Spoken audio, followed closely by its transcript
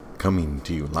Coming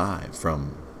to you live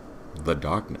from the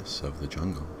darkness of the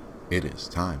jungle, it is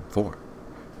time for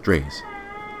Dre's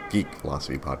Geek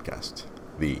Philosophy Podcast,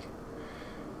 the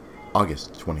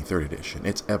August 23rd edition.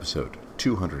 It's episode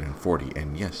 240,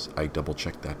 and yes, I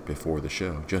double-checked that before the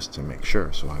show just to make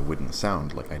sure so I wouldn't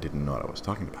sound like I didn't know what I was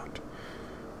talking about.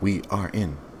 We are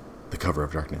in the cover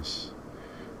of darkness.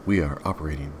 We are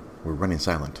operating. We're running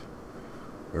silent.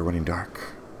 We're running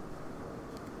dark.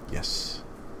 Yes.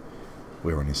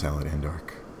 We're running silent and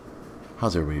dark.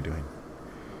 How's everybody doing?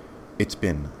 It's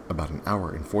been about an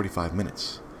hour and 45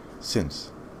 minutes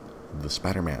since the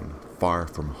Spider-Man Far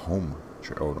From Home,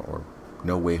 or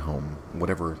No Way Home,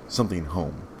 whatever, something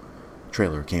home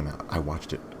trailer came out. I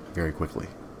watched it very quickly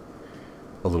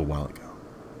a little while ago.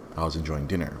 I was enjoying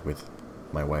dinner with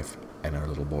my wife and our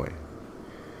little boy.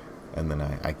 And then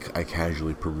I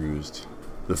casually perused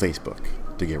the Facebook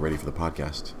to get ready for the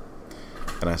podcast.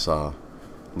 And I saw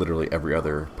literally every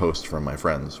other post from my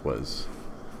friends was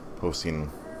posting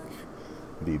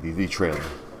the trailer,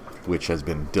 which has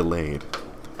been delayed.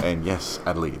 And yes,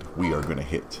 Adelaide, we are going to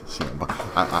hit CM Punk.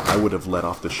 I would have let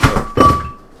off the show.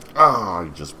 I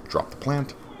just dropped the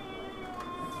plant.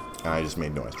 And I just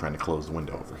made noise trying to close the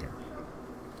window over here.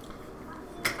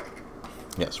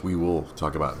 Yes, we will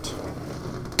talk about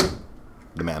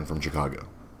the man from Chicago,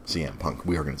 CM Punk.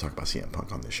 We are going to talk about CM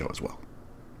Punk on this show as well.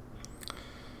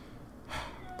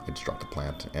 I just dropped the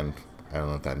plant, and I don't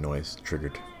know if that noise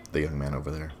triggered the young man over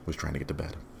there who was trying to get to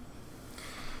bed.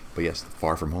 But yes,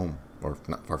 Far From Home, or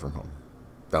not Far From Home.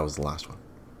 That was the last one.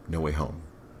 No Way Home.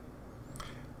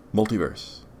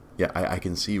 Multiverse. Yeah, I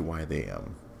can see why they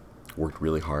worked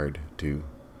really hard to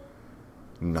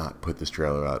not put this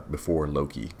trailer out before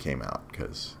Loki came out,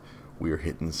 because we are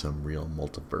hitting some real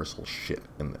multiversal shit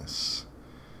in this.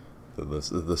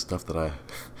 The stuff that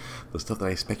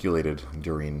I speculated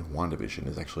during WandaVision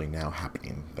is actually now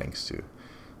happening thanks to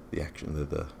the action,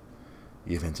 the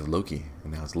events of Loki,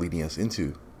 and now it's leading us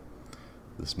into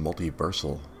this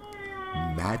multiversal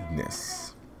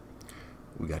madness.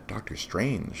 We got Doctor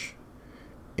Strange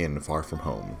in Far From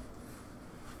Home,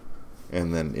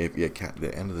 and then at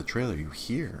the end of the trailer you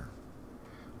hear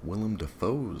Willem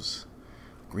Dafoe's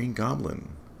Green Goblin,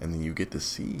 and then you get to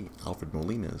see Alfred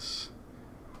Molina's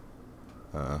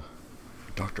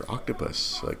Dr.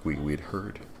 Octopus. Like we'd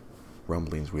heard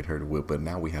rumblings, but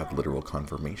now we have literal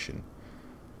confirmation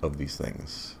of these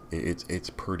things. It's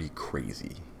pretty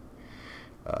crazy.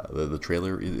 The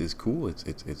trailer is cool.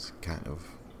 It's kind of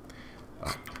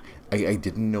I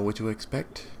didn't know what to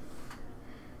expect.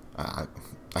 I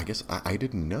guess I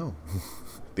didn't know.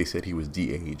 They said he was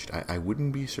de-aged. I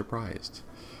wouldn't be surprised.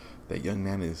 That young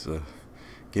man is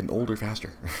getting older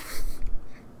faster.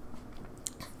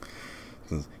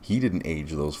 He didn't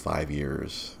age those 5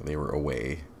 years they were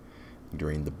away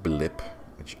during the blip,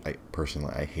 which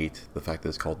I hate the fact that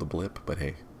it's called the blip, but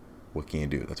hey, what can you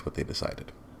do? That's what they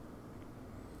decided.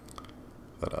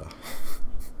 But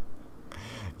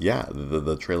yeah,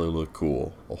 the trailer looked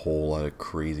cool. A whole lot of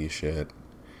crazy shit.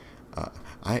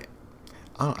 I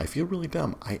feel really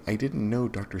dumb. I didn't know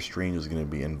Doctor Strange was going to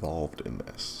be involved in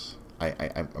this.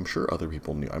 I'm sure other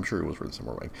people knew. I'm sure it was written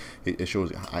somewhere. Like it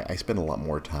shows. I spend a lot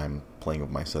more time playing with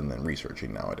my son than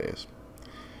researching nowadays.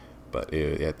 But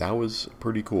that was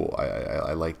pretty cool.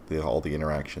 I liked all the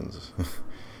interactions.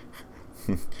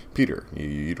 Peter,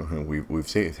 you don't. We've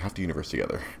saved half the universe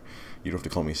together. You don't have to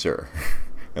call me sir.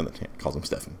 And then calls him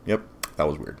Stefan. Yep, that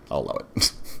was weird. I'll allow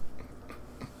it.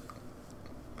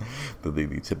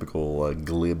 The typical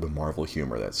glib Marvel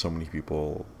humor that so many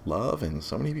people love and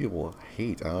so many people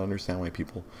hate. I don't understand why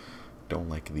people don't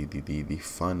like the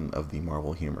fun of the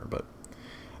Marvel humor, but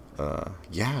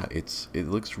yeah, it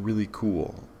looks really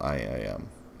cool.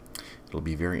 It'll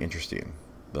be very interesting.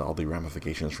 All the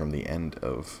ramifications from the end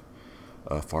of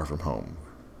Far From Home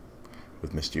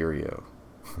with Mysterio.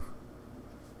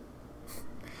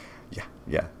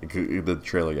 Yeah. The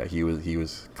trailer, yeah, he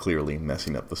was clearly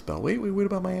messing up the spell. Wait, what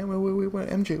about my what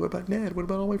MJ? What about Ned? What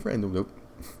about all my friends? Nope.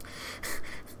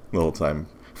 The whole time,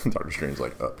 Doctor Strange's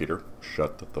like, Peter,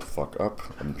 shut the fuck up.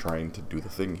 I'm trying to do the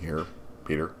thing here.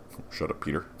 Peter, shut up,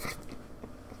 Peter.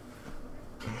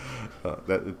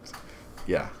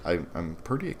 Yeah, I'm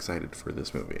pretty excited for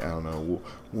this movie. I don't know.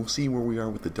 We'll see where we are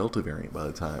with the Delta variant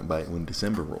by when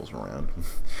December rolls around,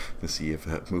 to see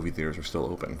if movie theaters are still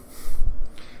open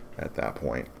at that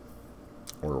point,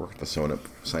 or we'll have to sign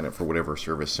up for whatever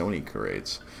service Sony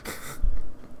creates.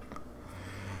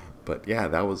 But yeah,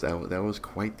 that was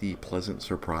quite the pleasant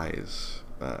surprise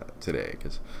today,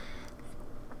 because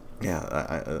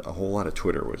yeah, a whole lot of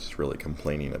Twitter was really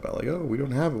complaining about, like, oh, we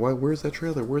don't have it. Where's that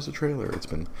trailer? Where's the trailer?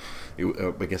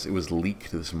 I guess it was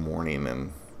leaked this morning,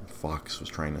 and Fox was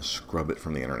trying to scrub it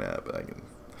from the internet, but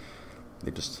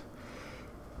they just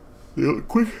the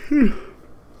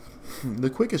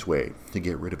quickest way to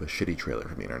get rid of a shitty trailer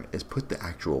from the internet is put the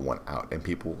actual one out, and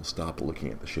people will stop looking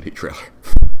at the shitty trailer.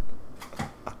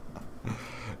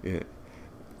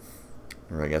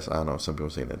 Or I guess, I don't know, some people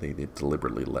say that they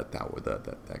deliberately let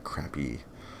that crappy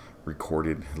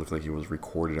recorded, it looked like it was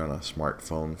recorded on a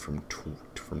smartphone from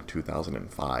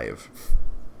 2005.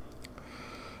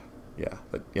 Yeah,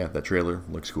 but yeah, that trailer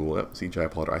looks cool. Yep,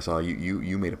 CGI plotter. I saw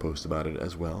you made a post about it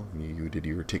as well. You did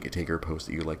your ticket taker post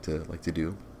that you like to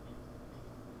do.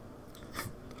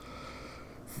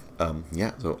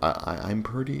 Yeah, so I'm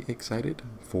pretty excited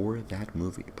for that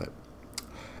movie. But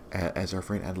as our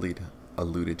friend Adelaide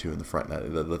alluded to in the front,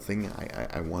 the thing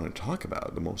I want to talk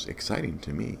about, the most exciting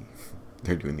to me,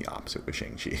 they're doing the opposite with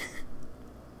Shang-Chi.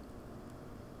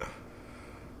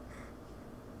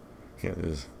 Yeah,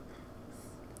 there's...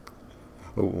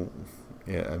 Oh,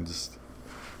 yeah,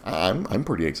 I'm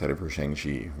pretty excited for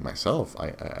Shang-Chi myself.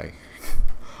 I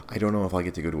don't know if I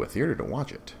get to go to a theater to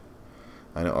watch it.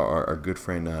 I know our good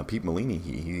friend Pete Molini,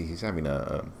 he's having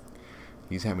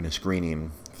a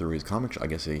screening through his comic shop. I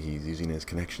guess he's using his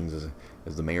connections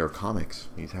as the mayor of comics.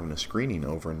 He's having a screening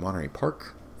over in Monterey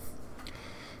Park.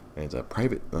 And it's a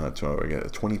private,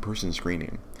 20-person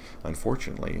screening.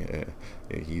 Unfortunately,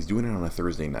 he's doing it on a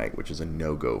Thursday night, which is a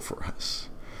no-go for us.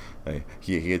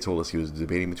 He had told us he was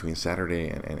debating between Saturday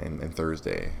and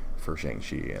Thursday for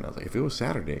Shang-Chi, and I was like, if it was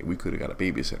Saturday, we could have got a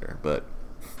babysitter, but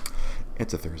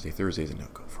it's a Thursday. Thursday's a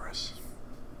no-go for us.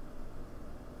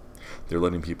 They're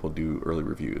letting people do early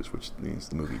reviews, which means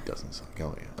the movie doesn't suck.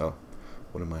 Oh, yeah. Oh,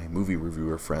 one of my movie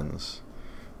reviewer friends,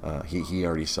 he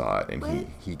already saw it, and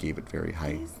he gave it very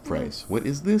high praise. What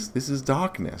is this? This is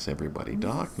Darkness, everybody.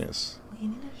 Darkness. We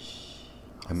need to shh.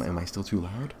 Am I still too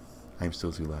loud? I'm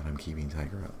still too loud. I'm keeping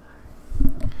Tiger up.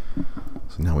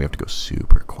 So now we have to go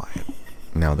super quiet.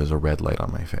 Now there's a red light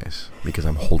on my face because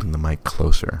I'm holding the mic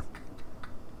closer.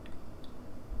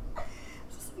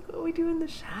 This is like what we do in the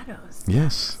shadows.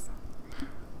 Yes.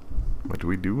 What do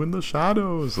we do in the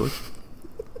shadows? Look.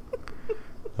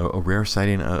 a rare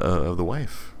sighting of the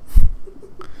wife.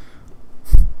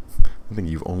 I think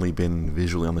you've only been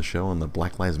visually on the show on the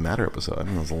Black Lives Matter episode. I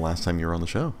think that was the last time you were on the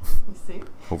show. You see?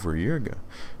 Over a year ago.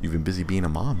 You've been busy being a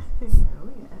mom. Oh,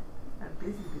 yeah. I'm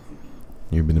busy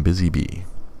bee. You've been a busy bee.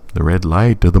 The red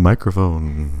light of the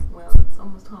microphone. Well, it's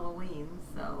almost Halloween,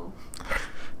 so...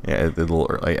 Yeah, I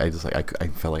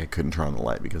felt like I couldn't turn on the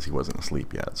light because he wasn't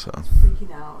asleep yet, so... I was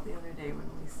freaking out the other day when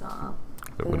we saw...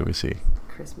 What do we see?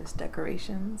 Christmas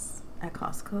decorations at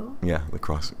Costco. Yeah, the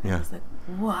cross. Yeah. I was like,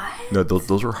 what? No,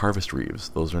 those were harvest wreaths.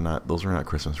 Those are not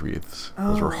Christmas wreaths.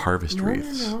 Oh, those were harvest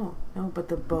wreaths. No, but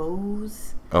the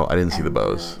bows. Oh, I didn't see the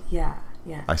bows. Yeah.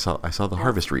 I saw the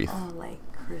harvest wreath. Oh, like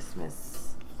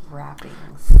Christmas wrapping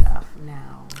stuff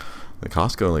now. The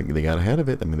Costco, like, they got ahead of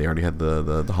it. I mean, they already had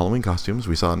the Halloween costumes.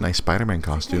 We saw a nice Spider-Man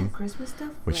costume, Christmas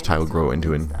stuff, which Ty will grow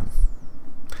into, and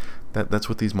that's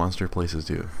what these monster places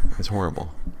do. It's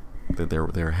horrible.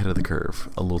 They're ahead of the curve,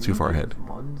 a little too far ahead.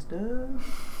 Monster.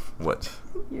 What?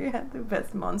 You have the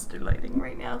best monster lighting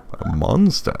right now. A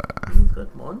monster. You've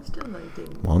got monster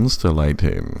lighting. Monster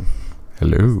lighting.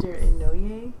 Hello. Mr.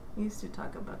 Inoue used to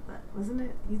talk about that, wasn't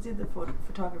it? He did the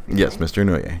photography. Yes, right? Mr.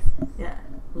 Inoue. Yeah,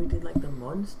 we did like the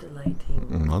monster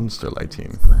lighting. Monster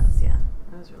lighting. Class, yeah,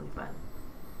 that was really fun.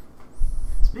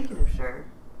 Speaking of sure,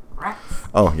 rats.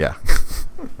 Oh yeah.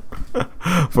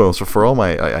 Well, so for all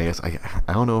my, I guess I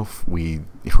don't know if we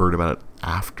heard about it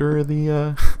after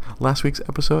the last week's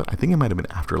episode. I think it might have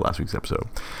been after last week's episode.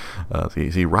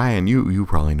 See, Ryan, you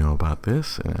probably know about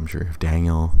this, and I'm sure if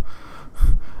Daniel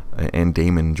and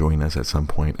Damon join us at some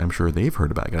point, I'm sure they've heard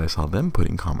about it. I saw them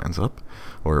putting comments up,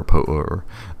 or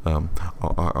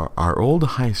our old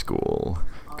high school,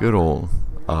 good old.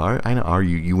 I know.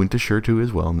 You went to Sure too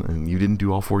as well, and you didn't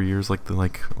do all 4 years like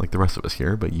the rest of us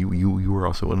here, but you were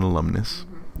also an alumnus.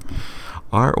 Mm-hmm.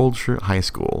 Our old high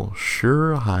school,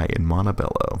 Sure High in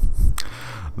Montebello,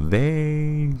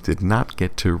 they did not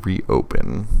get to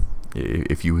reopen.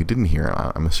 If you didn't hear,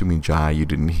 I'm assuming Jai, you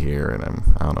didn't hear, and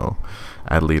I don't know,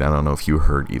 Adelaide, I don't know if you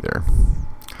heard either.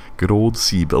 Good old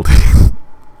C building.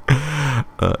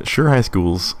 Sure High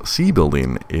School's C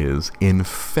building is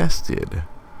infested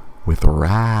with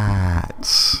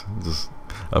rats.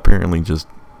 Apparently,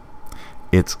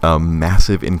 it's a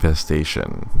massive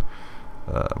infestation.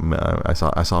 I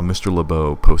saw Mr.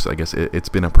 LeBeau post. I guess it's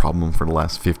been a problem for the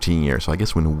last 15 years. So I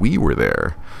guess when we were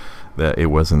there, that it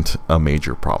wasn't a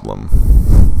major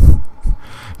problem.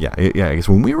 Yeah. I guess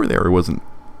when we were there, it wasn't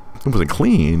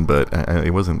clean, but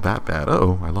it wasn't that bad.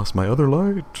 Oh, I lost my other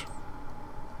light.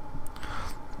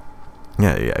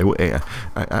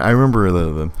 I remember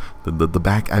the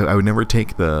back. I would never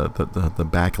take the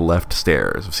back left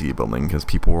stairs of CD building because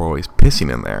people were always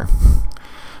pissing in there.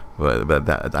 But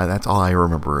that's all I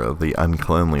remember of the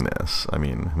uncleanliness. I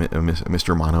mean,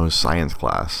 Mr. Mono's science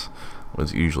class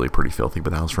was usually pretty filthy,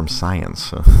 but that was from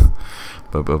science.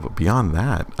 But beyond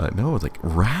that, no, it's like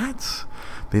rats.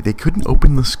 They couldn't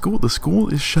open the school. The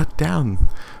school is shut down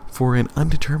for an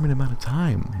undetermined amount of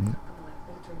time.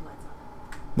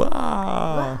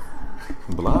 Blah.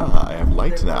 Blah. I have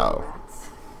lights now.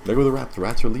 There go the rats. The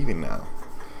rats are leaving now.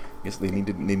 Yes, they need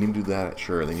to do that.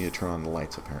 Sure, they need to turn on the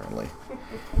lights, apparently.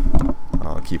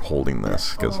 I'll keep holding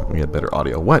this because we get better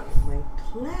audio. What?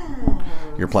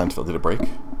 Your plant fell. Did it break?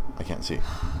 I can't see.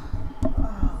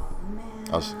 Oh, man.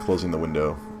 I was closing the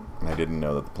window, and I didn't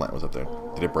know that the plant was up there.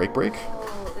 Did it break?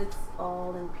 Oh, it's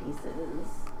all in pieces.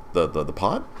 The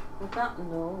pot?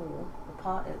 No. The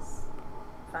pot is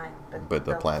fine. But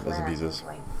the plant is in pieces? Is,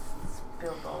 like,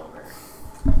 spilled all over.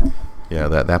 Yeah,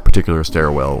 that particular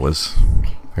stairwell was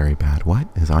very bad. What?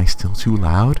 Is I still too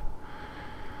loud?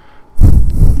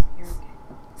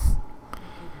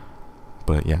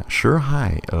 But yeah, sure.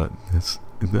 Hi.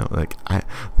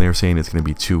 They were saying it's going to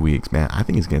be 2 weeks. Man, I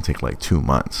think it's going to take like 2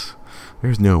 months.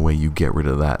 There's no way you get rid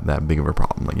of that big of a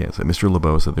problem. Like, yes, Mr.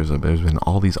 LeBeau said there's been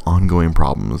all these ongoing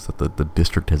problems that the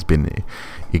district has been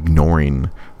ignoring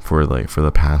for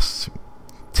the past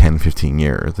 10, 15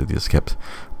 years. They just kept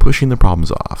pushing the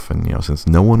problems off. And, since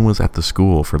no one was at the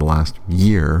school for the last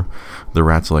year, the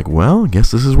rats are like, well, I guess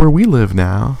this is where we live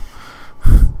now.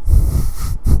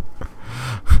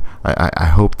 I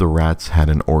hope the rats had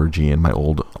an orgy in my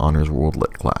old Honors World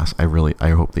Lit class. I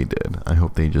hope they did. I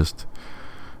hope they just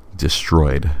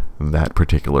destroyed that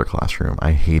particular classroom.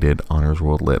 I hated Honors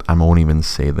World Lit. I won't even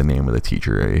say the name of the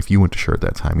teacher. If you went to SHRE at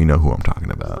that time, you know who I'm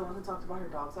talking about. The one who talked about her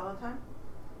dogs all the time?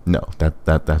 No,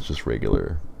 that's just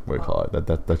regular. What do you call it?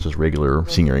 That's just regular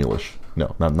senior English.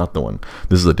 No, not the one.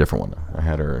 This is a different one. I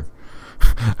had her.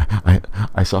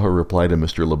 I saw her reply to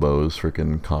Mr. LeBeau's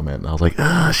freaking comment, and I was like,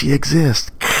 she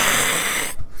exists.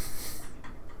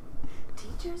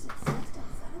 Teachers exist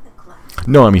outside of the class.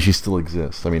 No, I mean, she still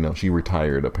exists. I mean, no, she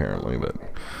retired apparently, but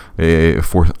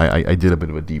I did a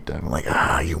bit of a deep dive. I'm like,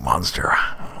 you monster.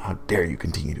 How dare you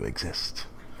continue to exist?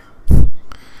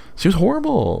 She was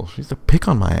horrible. She used to pick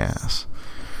on my ass.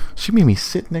 She made me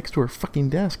sit next to her fucking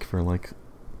desk for like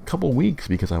a couple weeks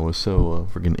because I was so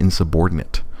freaking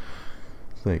insubordinate.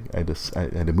 Like, I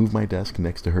had to move my desk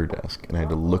next to her desk, and I had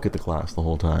to look at the class the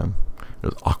whole time. It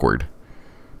was awkward.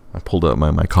 I pulled up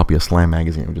my copy of Slam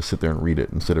magazine and would just sit there and read it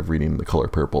instead of reading The Color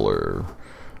Purple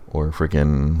or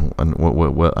freaking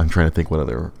what I'm trying to think what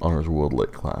other Honors World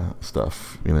Lit class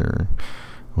stuff. Either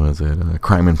was it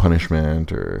Crime and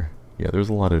Punishment or there's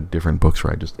a lot of different books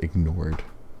where I just ignored.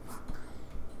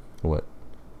 What?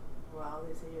 Well,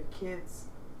 they say your kids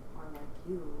are like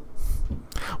you.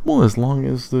 Well, as long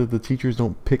as the teachers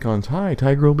don't pick on Ty,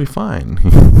 Tiger will be fine.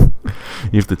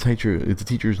 If the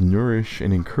teachers nourish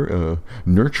and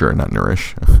nurture, not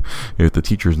nourish. If the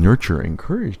teachers nurture and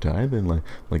encourage Ty, then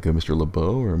like a Mr.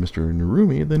 LeBeau or Mr.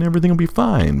 Narumi, then everything will be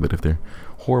fine. But if they're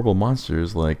horrible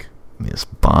monsters like Miss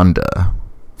Bonda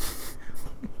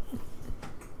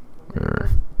or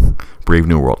Brave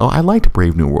New World. Oh, I liked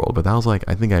Brave New World, but that was I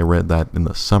think I read that in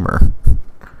the summer.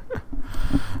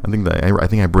 I think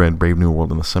I read Brave New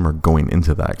World in the summer going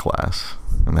into that class,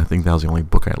 and I think that was the only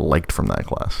book I liked from that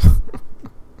class.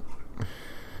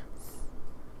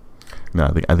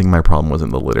 No, I think my problem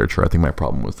wasn't the literature. I think my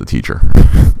problem was the teacher.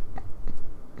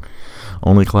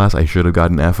 Only class I should have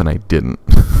got an F and I didn't.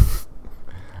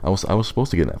 I was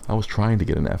supposed to get an F. I was trying to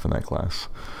get an F in that class,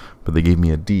 but they gave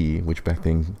me a D, which back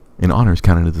then in honors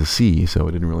counted as a C, so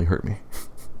it didn't really hurt me.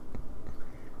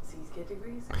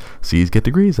 C's get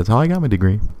degrees. That's how I got my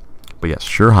degree. But yes,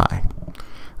 sure high.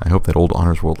 I hope that old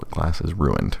Honors World class is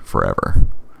ruined forever.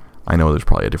 I know there's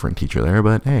probably a different teacher there,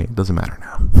 but hey, it doesn't matter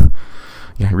now.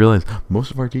 Yeah, I realize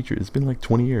most of our teachers, it's been like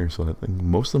 20 years, so I think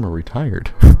most of them are retired.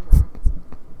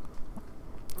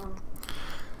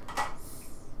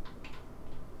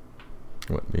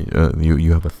 What,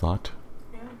 you have a thought?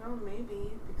 Yeah, no,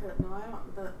 maybe. Because, no, I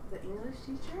don't. The English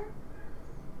teacher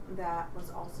that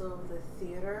was also the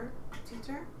theater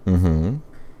teacher, Mm-hmm.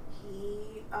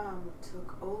 he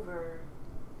took over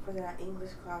for that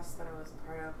English class that I was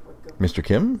part of with the... Mr.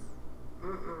 Kim?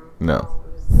 No.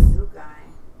 It was the new guy.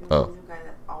 It was Oh. the new guy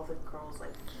that all the girls,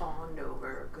 like, fawned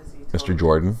over because he Mr.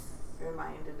 Jordan?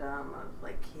 reminded them of,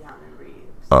 like, Keanu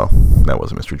Reeves. Oh, that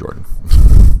wasn't Mr. Jordan.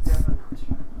 Definitely not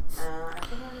sure. I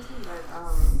forgot his name, but,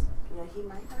 yeah, he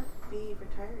might not be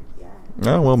retired yet.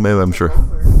 Oh, well, maybe I'm sure.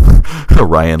 Over.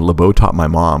 Ryan LeBeau taught my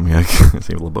mom. Yeah,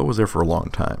 see, LeBeau was there for a long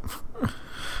time.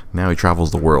 Now he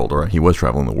travels the world, or he was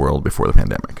traveling the world before the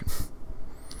pandemic.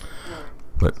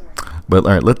 But all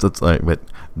right, let's all right, but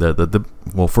the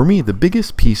well, for me, the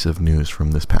biggest piece of news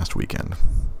from this past weekend,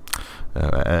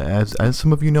 as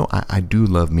some of you know, I do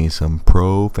love me some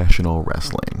professional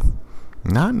wrestling.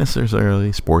 Not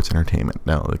necessarily sports entertainment,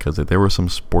 no, because there was some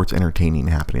sports entertaining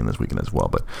happening this weekend as well.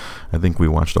 But I think we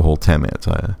watched a whole 10 minutes.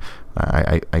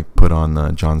 I put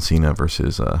on John Cena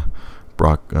versus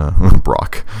Brock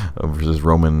versus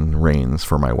Roman Reigns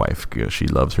for my wife. She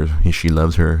loves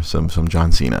her some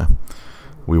John Cena.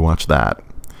 We watched that,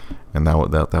 and that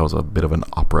was a bit of an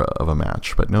opera of a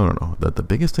match. But no. The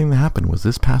biggest thing that happened was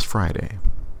this past Friday,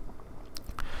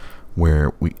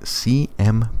 where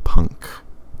CM Punk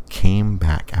came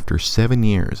back after 7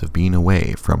 years of being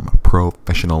away from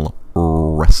professional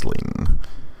wrestling.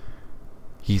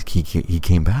 He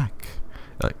came back.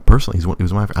 Personally, he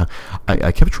was my.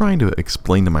 I kept trying to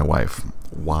explain to my wife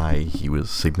why he was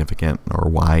significant or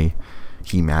why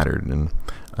he mattered, and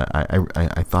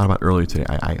I thought about earlier today.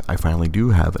 I finally do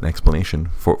have an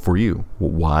explanation for you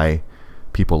why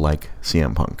people like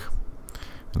CM Punk,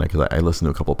 and because I listened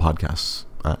to a couple of podcasts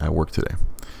at work today.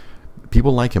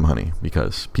 People like him, honey,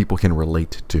 because people can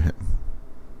relate to him.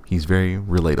 He's very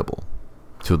relatable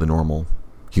to the normal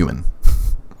human.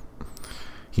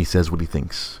 He says what he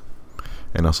thinks.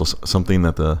 And also something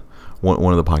that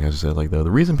one of the podcasters said, like,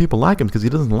 the reason people like him is because he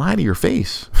doesn't lie to your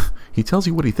face. He tells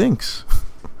you what he thinks.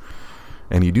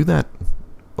 And you do that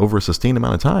over a sustained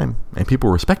amount of time, and people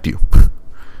respect you.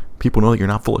 People know that you're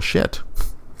not full of shit.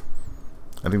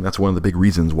 I think that's one of the big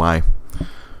reasons why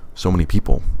so many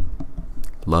people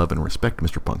love and respect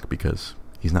Mr. Punk, because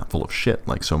he's not full of shit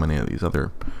like so many of these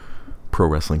other pro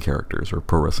wrestling characters or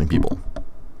pro wrestling people.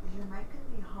 Is your mic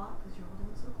gonna be hot because you're holding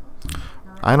it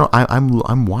so close?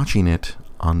 I'm watching it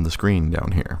on the screen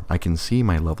down here. I can see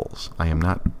my levels. I am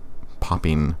not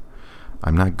popping.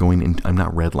 I'm not going in. I'm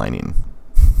not redlining.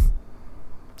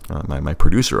 My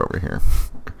producer over here.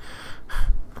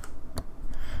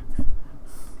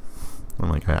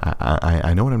 I'm like,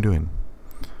 I know what I'm doing.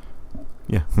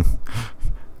 Yeah.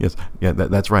 Yes, yeah,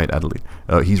 that's right, Adelaide.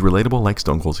 He's relatable like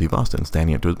Stone Cold Steve Austin,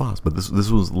 standing up to his boss. But this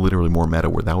was literally more meta,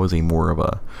 where that was more of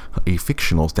a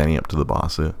fictional standing up to the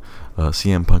boss.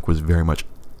 CM Punk was very much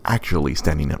actually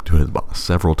standing up to his boss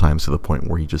several times, to the point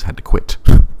where he just had to quit.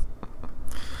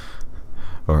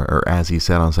 or as he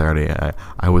said on Saturday,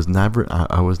 I was never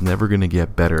going to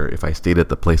get better if I stayed at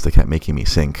the place that kept making me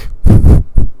sink.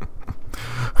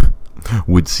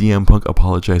 Would CM Punk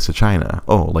apologize to China?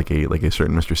 Oh, like a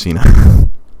certain Mr. Cena.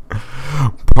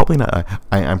 Probably not.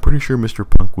 I'm pretty sure Mr.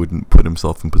 Punk wouldn't put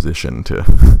himself in position to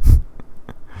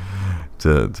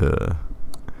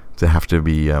have to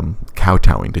be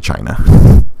kowtowing to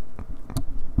China.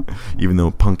 Even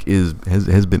though Punk he's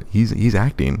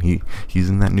acting. He's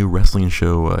in that new wrestling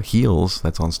show Heels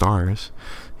that's on Stars.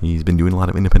 He's been doing a lot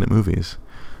of independent movies.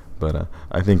 But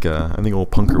I think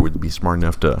old Punker would be smart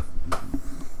enough to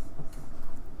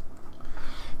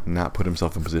not put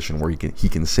himself in a position where he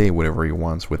can say whatever he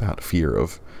wants without fear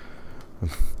of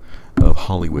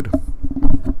Hollywood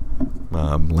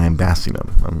lambasting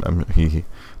him. I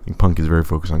think Punk is very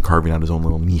focused on carving out his own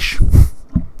little niche.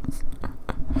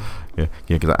 yeah,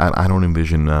 because I don't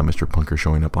envision Mr. Punker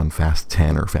showing up on Fast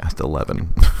 10 or Fast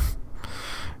 11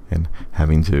 and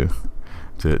having to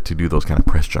do those kind of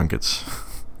press junkets.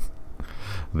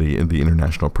 The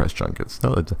international press junkets.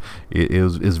 No, it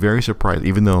is very surprising.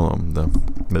 Even though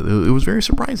it was very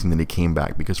surprising that he came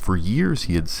back, because for years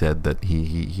he had said that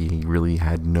he really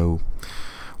had no.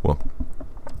 Well,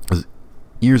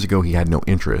 years ago he had no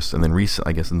interest, and then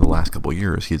I guess in the last couple of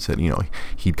years he had said,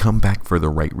 he'd come back for the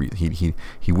right reason.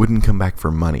 He wouldn't come back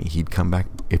for money. He'd come back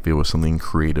if it was something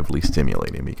creatively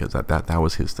stimulating, because that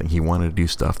was his thing. He wanted to do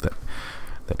stuff that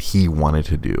he wanted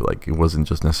to do. Like, it wasn't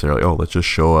just necessarily, let's just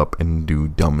show up and do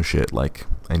dumb shit like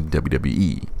in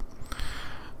WWE.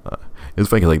 It was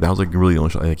funny, like, that was like really the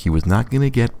only show. Like, he was not gonna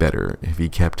get better if he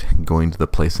kept going to the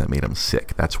place that made him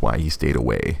sick. That's why he stayed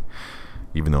away.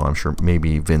 Even though I'm sure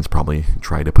maybe Vince probably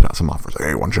tried to put out some offers.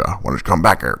 Hey, why don't you come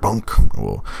back here, Punk?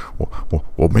 We'll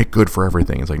make good for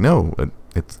everything. It's like, no.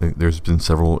 There's been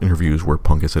several interviews where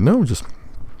Punk has said, no, just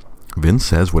Vince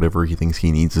says whatever he thinks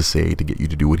he needs to say to get you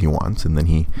to do what he wants, and then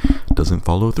he doesn't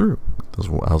follow through.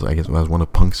 I guess that was one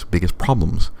of Punk's biggest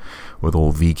problems with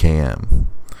old VKM.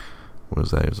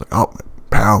 Was that he was like, oh,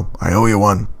 pal, I owe you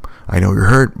one. I know you're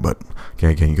hurt, but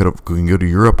can you go to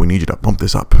Europe? We need you to pump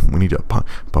this up. We need to pump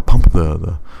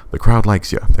the crowd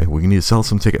likes you. We need to sell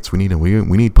some tickets. We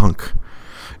need Punk.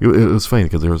 it was funny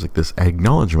because there was like this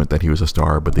acknowledgement that he was a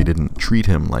star, but they didn't treat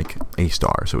him like a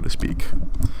star, so to speak.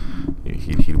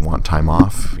 He'd want time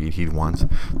off. He'd want,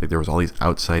 like, there was all these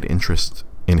outside interest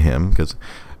in him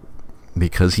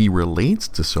because he relates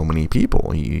to so many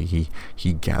people. He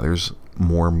gathers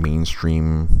more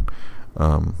mainstream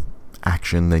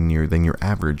action than your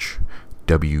average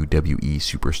WWE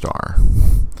superstar.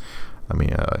 I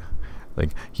mean, like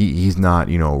he's not,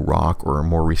 Rock or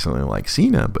more recently like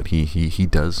Cena, but he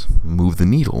does move the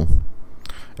needle.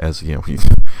 As you know,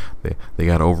 they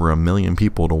got over 1 million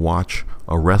people to watch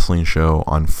a wrestling show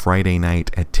on Friday night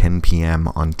at 10 p.m.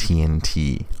 on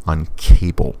TNT on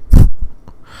cable.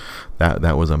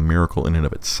 That was a miracle in and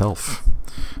of itself.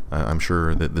 I'm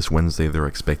sure that this Wednesday they're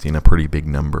expecting a pretty big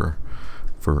number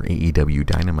for AEW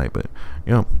Dynamite, but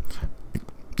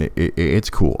it's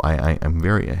cool. I'm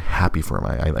very happy for him.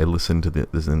 I listened to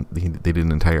this. They did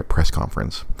an entire press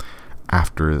conference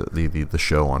after the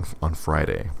show on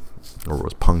Friday, or it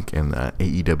was Punk and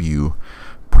AEW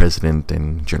president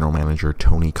and general manager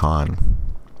Tony Khan.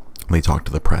 They talked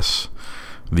to the press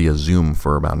via Zoom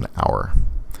for about an hour,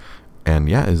 and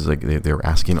it's like they were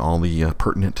asking all the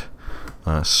pertinent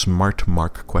smart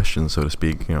mark questions, so to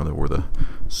speak. There were the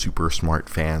super smart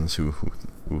fans who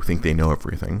think they know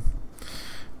everything.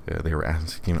 They were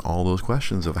asking all those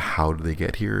questions of how did they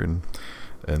get here,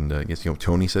 and I guess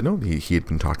Tony said no, he had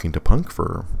been talking to Punk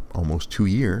for almost 2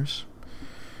 years,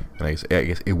 and I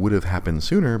guess it would have happened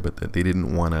sooner, but that they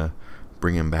didn't want to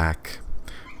bring him back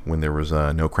when there was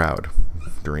no crowd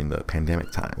during the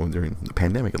pandemic time, during the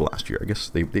pandemic of last year. I guess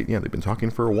they've been talking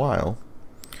for a while,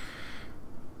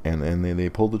 and they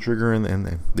pulled the trigger,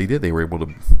 and they did. They were able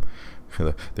to.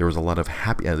 There was a lot of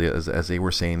happy, as they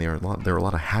were saying, there were a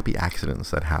lot of happy accidents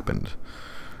that happened.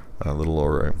 A little,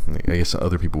 or I guess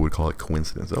other people would call it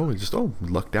coincidence.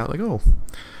 Lucked out. Like,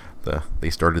 they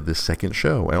started this second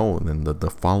show. And then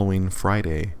the following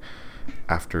Friday,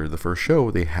 after the first show,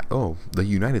 they had the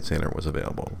United Center was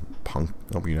available. Punk,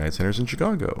 United Center's in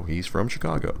Chicago. He's from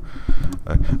Chicago.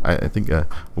 I think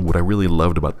what I really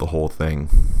loved about the whole thing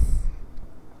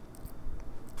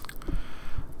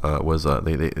was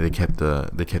they kept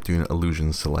doing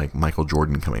allusions to like Michael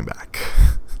Jordan coming back.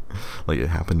 Like, it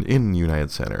happened in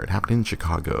United Center, it happened in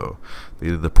Chicago. They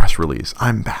did the press release,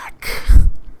 I'm back.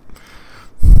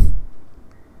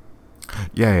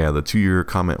 The 2-year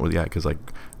comment was because like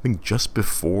I think just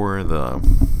before the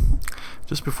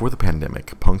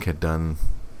pandemic, Punk had done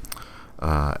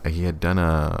one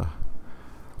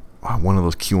of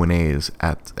those Q&As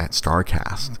at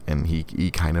StarCast, and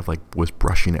he kind of like was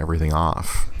brushing everything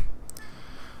off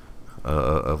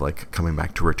of like coming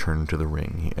back to return to the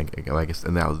ring. I guess,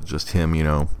 and that was just him,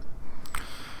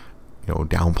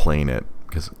 downplaying it,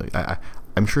 because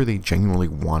I'm sure they genuinely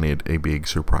wanted a big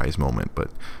surprise moment, but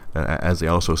as they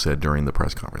also said during the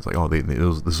press conference, like,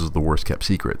 this is the worst kept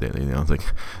secret. It's like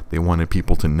they wanted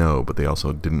people to know, but they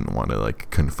also didn't want to like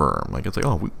confirm. Like, it's like,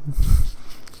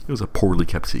 it was a poorly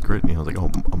kept secret. It was like, a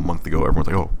month ago, everyone's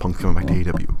like, Punk's coming back to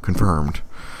AEW, confirmed.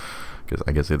 Because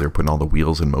I guess they're putting all the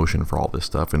wheels in motion for all this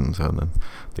stuff, and so then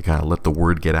they kind of let the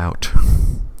word get out.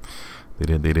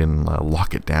 They didn't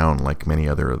lock it down like many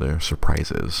other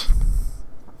surprises.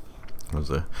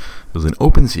 It was an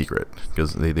open secret,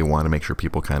 because they want to make sure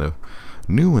people kind of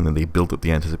knew, and then they built up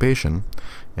the anticipation.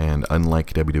 And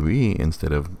unlike WWE,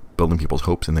 instead of building people's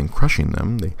hopes and then crushing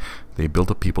them, they built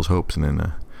up people's hopes, and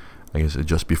then I guess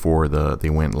just before they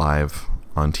went live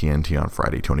on TNT on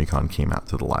Friday, Tony Khan came out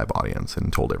to the live audience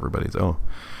and told everybody, I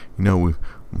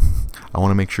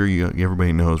want to make sure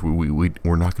everybody knows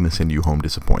we're not going to send you home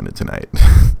disappointed tonight.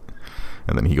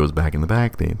 And then he goes back in the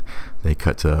back. They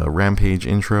cut to a Rampage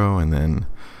intro, and then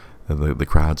the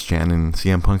crowd's chanting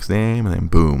CM Punk's name, and then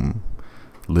boom,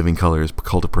 Living Color's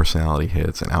Cult of Personality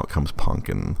hits, and out comes Punk,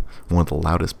 and one of the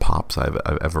loudest pops I've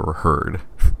ever heard.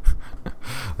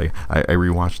 Like, I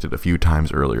rewatched it a few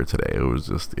times earlier today. It was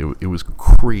just it was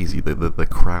crazy. The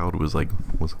crowd was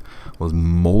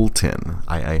molten.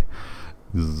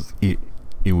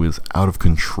 It was out of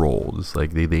control. Just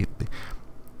like the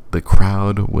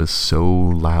crowd was so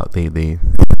loud. They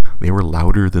were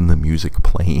louder than the music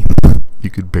playing. You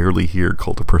could barely hear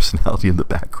Cult of Personality in the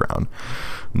background.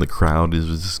 And the crowd is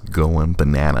just going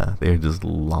banana. They just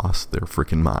lost their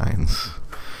freaking minds.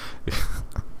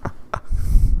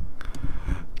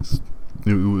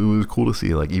 It was cool to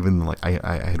see. Like, even like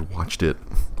I had watched it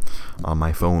on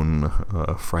my phone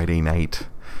Friday night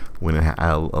when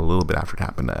a little bit after it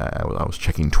happened. I was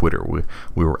checking Twitter. We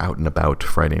were out and about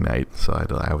Friday night, so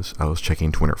I was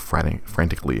checking Twitter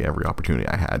frantically every opportunity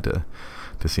I had to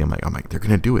see. I'm like, they're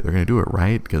gonna do it,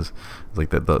 right? Because like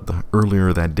the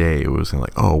earlier that day, it was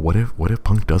like, oh, what if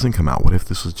Punk doesn't come out? What if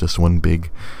this was just one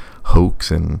big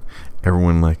hoax, and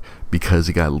everyone, like, because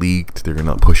it got leaked, they're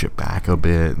gonna push it back a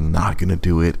bit and not gonna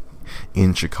do it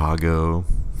in Chicago.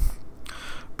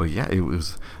 But yeah,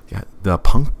 the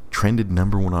Punk trended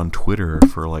 #1 on Twitter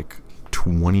for like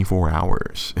 24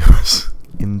 hours. It was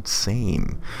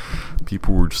insane.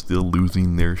 People were still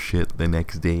losing their shit the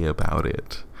next day about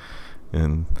it.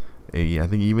 And I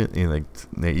think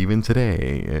even today,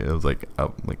 it was like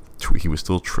he was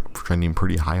still trending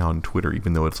pretty high on Twitter,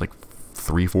 even though it's like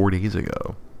 3-4 days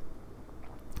ago.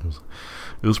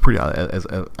 It was pretty.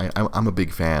 I'm a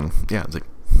big fan. Yeah, it's like.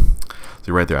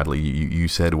 So right there, Adley, you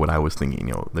said what I was thinking.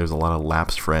 You know, there's a lot of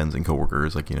lapsed friends and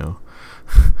coworkers, like, you know,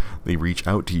 they reach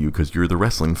out to you because you're the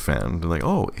wrestling fan. They're like,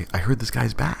 oh, I heard this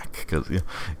guy's back, because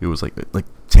it was like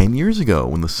 10 years ago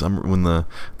when the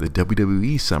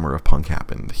WWE summer of Punk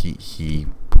happened. He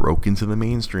broke into the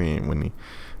mainstream when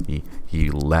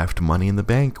he left Money in the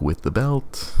Bank with the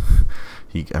belt.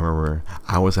 I remember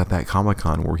I was at that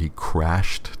Comic-Con where he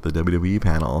crashed the WWE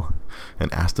panel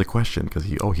and asked a question because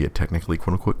he had technically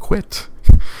quote unquote quit.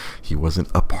 He wasn't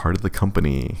a part of the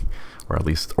company,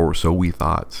 or so we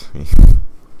thought.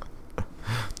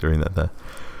 During that,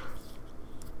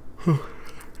 it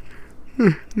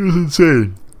was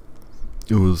insane.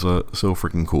 It was so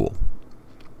freaking cool.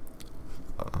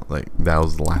 Like, that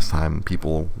was the last time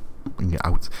people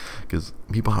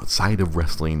people outside of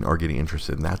wrestling are getting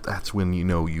interested, and that's when you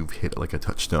know you've hit like a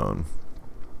touchstone.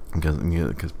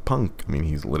 Because Punk, I mean,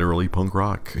 he's literally punk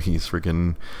rock. He's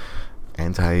freaking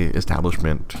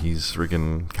anti-establishment. He's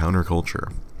freaking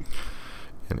counterculture,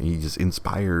 and he just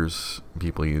inspires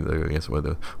people. I guess what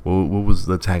was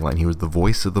the tagline? He was the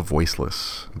voice of the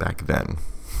voiceless back then.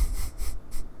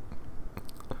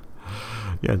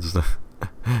 Yeah, just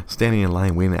standing in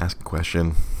line waiting to ask a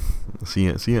question. See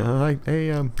ya. Hi, hey,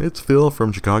 it's Phil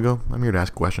from Chicago. I'm here to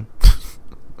ask a question.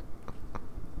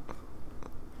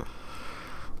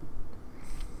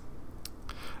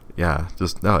 Yeah,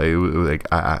 just no. It was like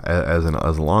as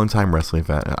a longtime wrestling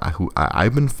fan,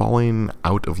 I've been falling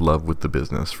out of love with the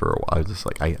business for a while. Just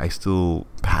like I still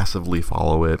passively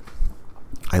follow it.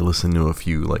 I listen to a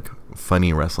few like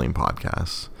funny wrestling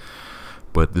podcasts,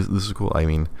 but this is cool. I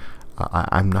mean,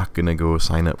 I'm not gonna go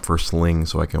sign up for Sling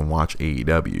so I can watch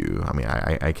AEW.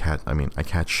 I mean, I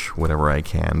catch whatever I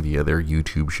can via their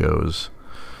YouTube shows,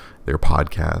 their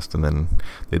podcast, and then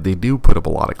they do put up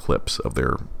a lot of clips of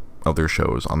their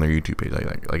shows on their YouTube page.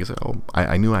 Like I said,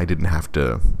 I knew I didn't have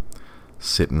to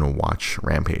sit and watch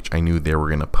Rampage. I knew they were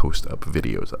gonna post up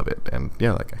videos of it, and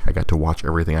yeah, like I got to watch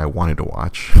everything I wanted to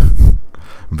watch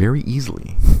very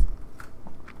easily.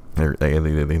 They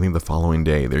think the following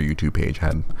day their YouTube page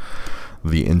had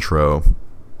the intro,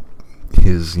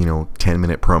 his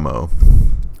 10-minute promo,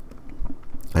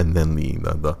 and then they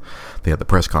had the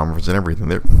press conference and everything.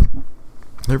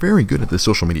 They're very good at this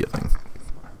social media thing.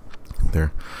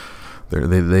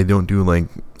 They don't do like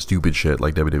stupid shit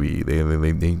like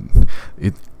WWE.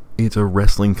 It's a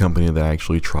wrestling company that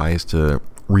actually tries to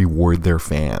reward their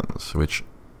fans, which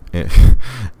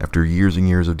after years and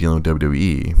years of dealing with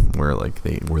WWE, where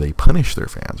they punish their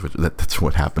fans, which that's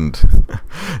what happened.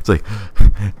 It's like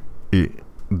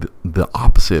the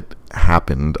opposite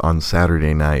happened on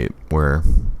Saturday night, where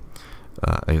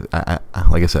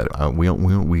like I said, we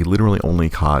literally only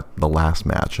caught the last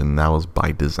match, and that was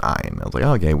by design. I was like,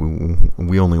 okay,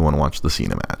 we only want to watch the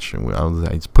Cena match, and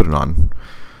I just put it on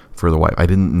for the wife. I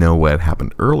didn't know what had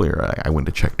happened earlier. I went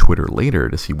to check Twitter later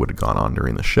to see what had gone on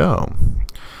during the show.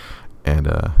 And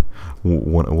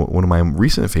one of my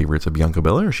recent favorites, Bianca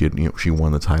Belair, she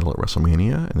won the title at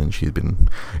WrestleMania, and then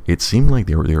it seemed like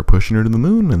they were pushing her to the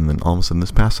moon, and then all of a sudden this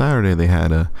past Saturday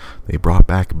they brought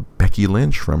back Becky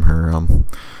Lynch from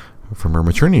her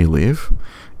maternity leave,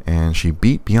 and she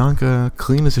beat Bianca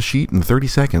clean as a sheet in 30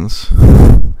 seconds,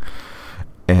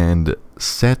 and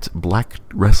set Black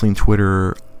Wrestling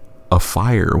Twitter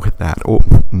afire with that. Oh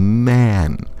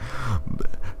man,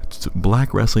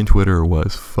 Black Wrestling Twitter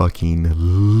was fucking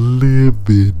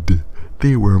livid.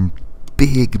 They were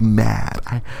big mad.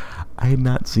 I had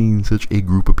not seen such a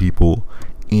group of people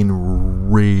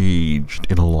enraged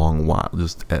in a long while.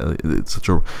 Just it's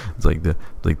like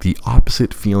the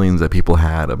opposite feelings that people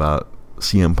had about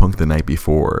CM Punk the night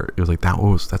before. It was like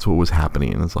that's what was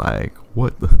happening. And it's like,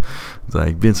 what? It's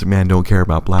like, Vince McMahon don't care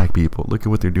about black people. Look at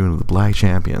what they're doing with the black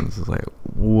champions. It's like,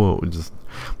 whoa, just.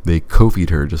 They Kofi'd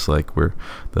her, just like where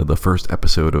the first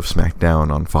episode of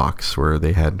SmackDown on Fox, where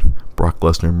they had Brock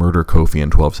Lesnar murder Kofi in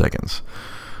 12 seconds.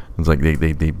 It's like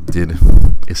they did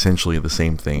essentially the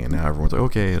same thing, and now everyone's like,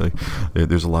 okay, like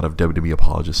there's a lot of WWE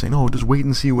apologists saying, oh, just wait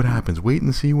and see what happens,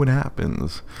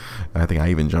 and I think I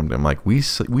even jumped in. I'm like,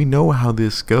 we know how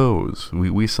this goes.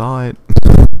 We saw it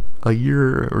a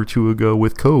year or two ago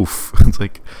with Kof. It's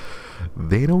like,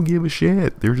 they don't give a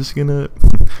shit. They're just gonna,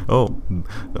 oh,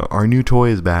 our new toy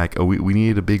is back. Oh, we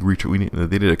needed a big return.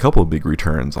 They did a couple of big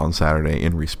returns on Saturday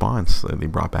in response. They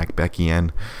brought back Becky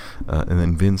and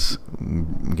then Vince,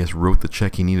 I guess, wrote the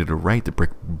check he needed to write to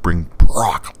bring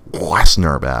Brock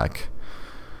Lesnar back.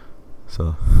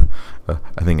 So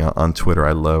I think on Twitter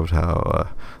I loved how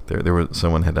there was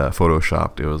someone had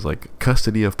photoshopped. It was like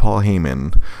custody of Paul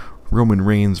Heyman, Roman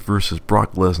Reigns versus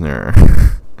Brock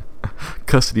Lesnar.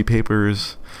 Custody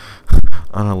papers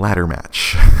on a ladder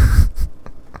match.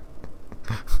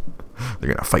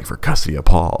 They're gonna fight for custody of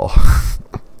Paul.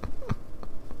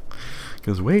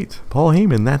 Because wait, Paul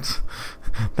Heyman,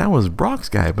 that was Brock's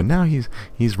guy, but now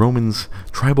he's Roman's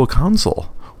tribal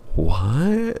council.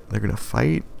 What? They're gonna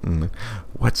fight? And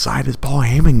what side is Paul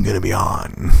Heyman gonna be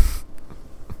on?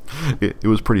 It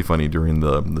was pretty funny during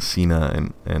the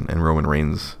Cena and Roman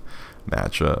Reigns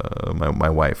match. My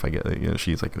wife, I get,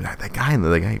 she's like, that guy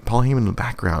Paul Heyman in the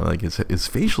background, like his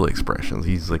facial expressions,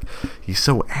 he's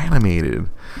so animated.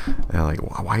 And I'm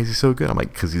like, why is he so good? I'm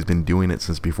like, because he's been doing it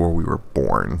since before we were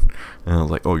born. And I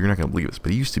was like, oh, you're not gonna believe this,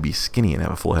 but he used to be skinny and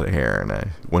have a full head of hair. And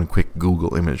I one quick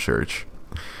Google image search,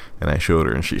 and I showed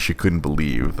her, and she couldn't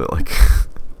believe that, like,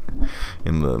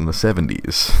 in the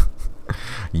 70s,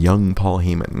 young Paul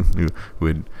Heyman,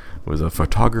 who was a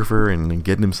photographer and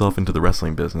getting himself into the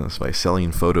wrestling business by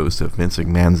selling photos to Vince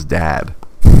McMahon's dad.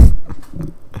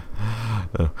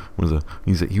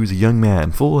 He was a young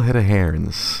man, full head of hair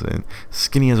and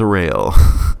skinny as a rail,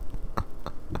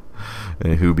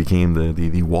 who became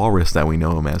the walrus that we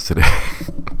know him as today.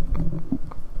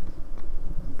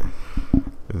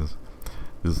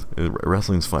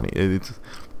 Wrestling's funny.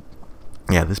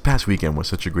 This past weekend was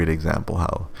such a great example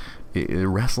how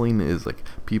wrestling is like,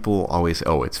 people always say,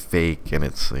 oh, it's fake, and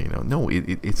it's, no,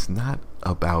 it's not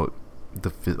about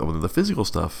the physical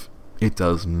stuff. It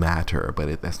does matter,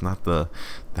 but that's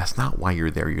not why you're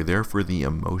there. You're there for the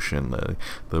emotion,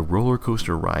 the roller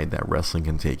coaster ride that wrestling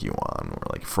can take you on. Or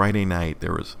like Friday night,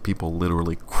 there was people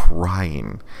literally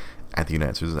crying at the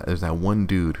United States. There's that one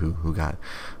dude who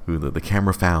the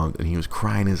camera found, and he was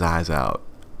crying his eyes out,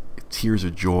 tears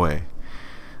of joy.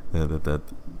 That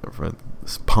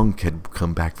Punk had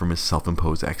come back from his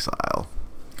self-imposed exile,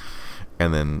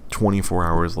 and then 24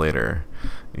 hours later,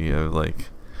 like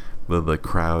the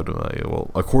crowd,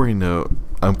 according to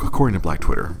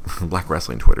Black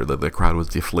Wrestling Twitter, the crowd was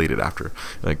deflated after,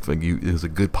 it was a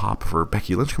good pop for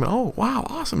Becky Lynch coming. Oh wow,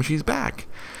 awesome, she's back,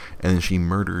 and then she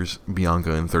murders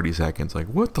Bianca in 30 seconds. Like,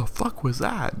 what the fuck was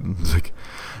that?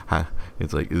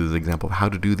 It's like it was an example of how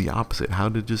to do the opposite, how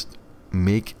to just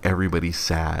make everybody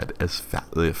sad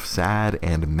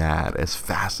and mad as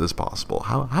fast as possible.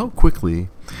 How quickly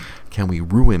can we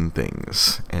ruin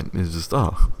things? And it's just,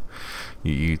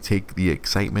 you take the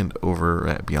excitement over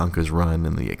at Bianca's run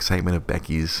and the excitement of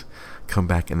Becky's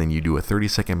comeback, and then you do a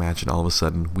 30-second match, and all of a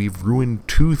sudden we've ruined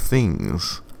two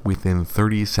things within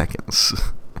 30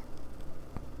 seconds.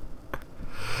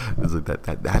 It's like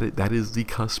that is the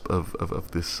cusp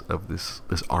of this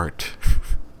art.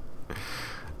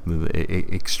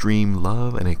 Extreme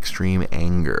love and extreme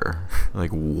anger. Like,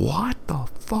 what the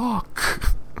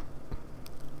fuck?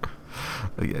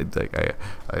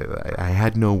 I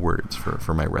had no words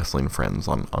for my wrestling friends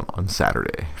on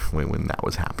Saturday when that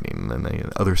was happening, and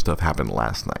then other stuff happened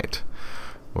last night.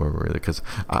 Because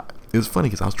it was funny,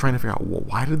 because I was trying to figure out, well,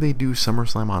 why did they do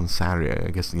SummerSlam on Saturday? I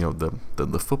guess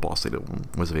the football stadium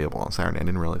was available on Saturday. I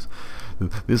didn't realize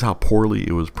this is how poorly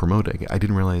it was promoted. I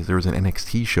didn't realize there was an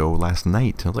NXT show last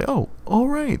night. I was like, oh, all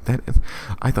right.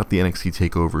 I thought the NXT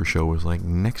Takeover show was like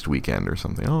next weekend or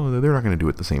something. Oh, they're not going to do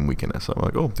it the same weekend as. So I'm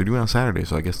like, oh, they're doing it on Saturday,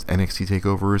 so I guess NXT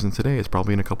Takeover isn't today. It's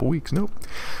probably in a couple weeks. Nope,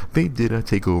 they did a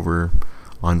Takeover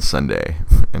on Sunday,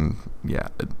 and yeah,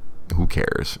 who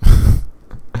cares?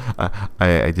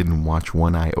 I didn't watch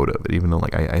one iota of it, even though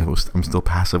I'm still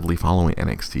passively following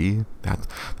NXT.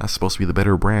 That's supposed to be the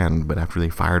better brand, but after they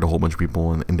fired a whole bunch of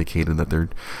people and indicated that they're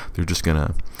just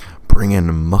gonna bring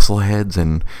in muscle heads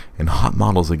and hot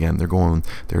models again,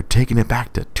 they're taking it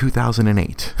back to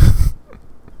 2008.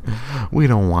 We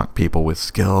don't want people with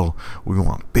skill. We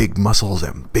want big muscles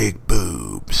and big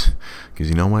boobs. Because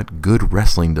you know what? Good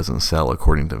wrestling doesn't sell,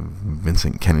 according to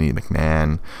Vincent Kennedy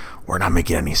McMahon. We're not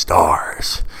making any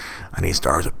stars. I need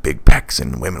stars with big pecs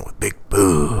and women with big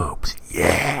boobs.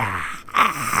 Yeah.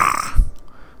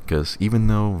 Because even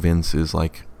though Vince is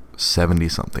like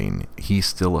 70-something, he's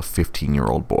still a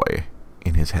 15-year-old boy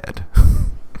in his head.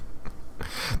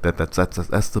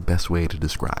 That's the best way to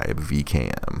describe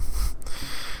VKM.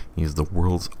 He's the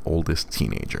world's oldest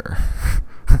teenager.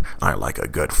 I like a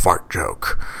good fart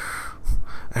joke.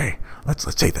 Hey, let's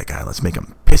take that guy. Let's make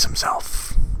him piss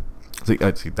himself. See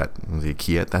that's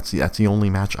the only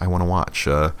match I want to watch.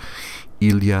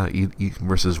 Ilya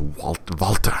versus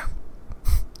Walter.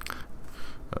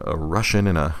 A Russian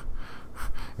and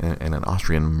an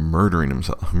Austrian murdering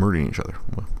each other.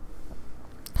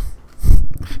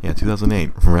 Yeah,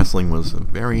 2008. Wrestling was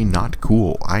very not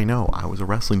cool. I know. I was a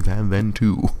wrestling fan then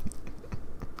too.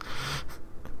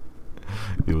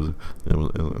 There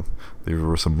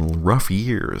were some rough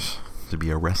years to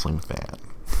be a wrestling fan.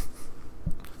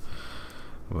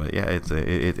 But yeah,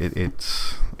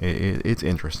 it's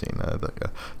interesting.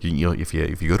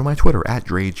 If you go to my Twitter at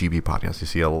DreGB Podcast, you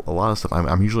see a lot of stuff.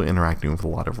 I'm usually interacting with a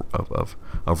lot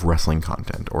of wrestling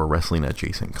content or wrestling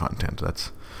adjacent content.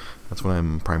 That's what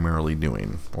I'm primarily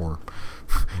doing. Or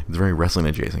it's very wrestling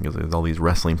adjacent because there's all these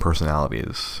wrestling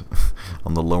personalities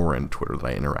on the lower end of Twitter that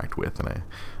I interact with, and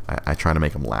I try to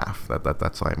make them laugh.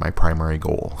 That's like my primary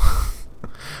goal.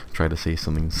 Try to say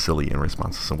something silly in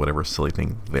response to whatever silly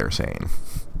thing they're saying.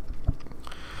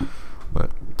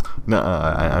 But no,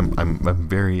 I'm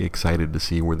very excited to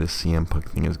see where this CM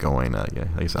Punk thing is going. Like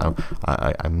I said,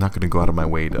 I'm not going to go out of my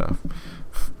way to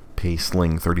pay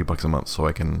Sling $30 a month so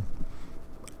I can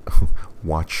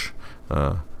watch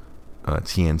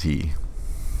TNT.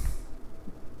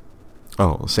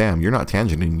 Oh, Sam, you're not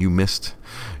tangenting. You missed.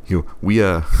 We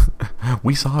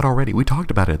saw it already. We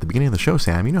talked about it at the beginning of the show,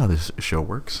 Sam. You know how this show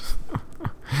works.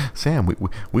 Sam,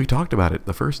 we talked about it.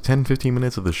 The first 10-15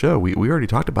 minutes of the show, we already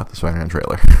talked about the Spider-Man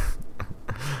trailer.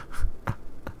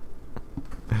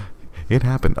 It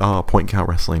happened. Oh, Point Count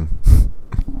Wrestling.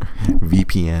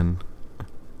 VPN.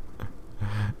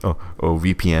 Oh,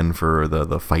 VPN for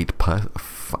the fight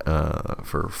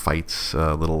for fights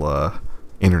little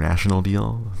international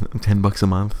deal. $10 a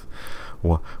month.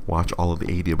 Watch all of the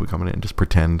AEW coming in and just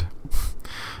pretend.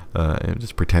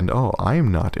 Oh,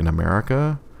 I'm not in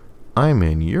America. I'm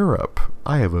in Europe.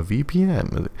 I have a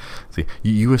VPN. See,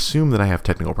 you assume that I have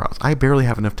technical prowess. I barely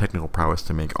have enough technical prowess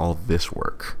to make all this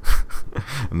work.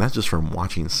 And that's just from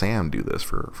watching Sam do this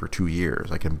for 2 years.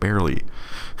 I can barely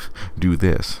do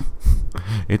this.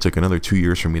 It took another 2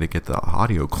 years for me to get the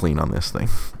audio clean on this thing.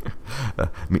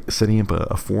 Setting up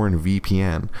a foreign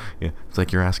VPN, it's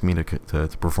like you're asking me to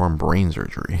perform brain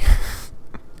surgery.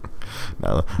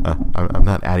 No, I'm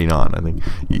not adding on. I think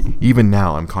even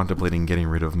now I'm contemplating getting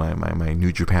rid of my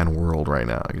New Japan World right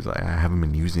now because I haven't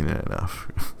been using it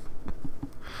enough.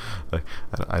 Like,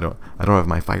 I don't have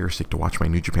my Fire Stick to watch my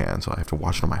New Japan, so I have to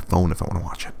watch it on my phone if I want to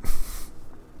watch it.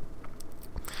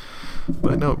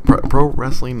 But no, pro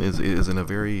wrestling is in a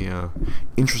very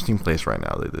interesting place right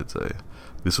now.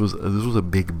 This was a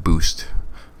big boost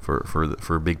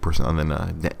for a big person. And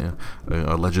then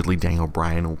allegedly Daniel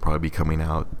Bryan will probably be coming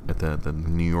out at the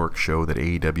New York show that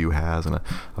AEW has, and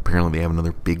apparently they have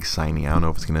another big signing. I don't know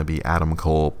if it's going to be Adam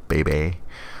Cole, Bebe,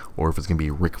 or if it's going to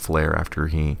be Ric Flair after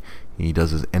he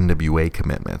does his NWA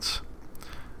commitments.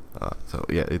 So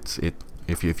yeah,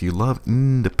 if you love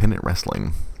independent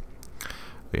wrestling,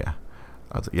 yeah.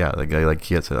 Like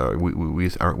he had said, we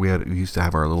used to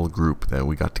have our little group that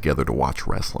we got together to watch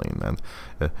wrestling, and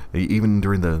even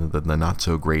during the not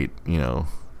so great, I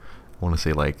want to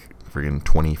say like friggin'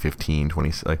 2015,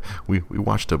 we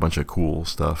watched a bunch of cool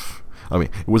stuff. I mean,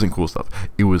 it wasn't cool stuff.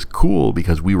 It was cool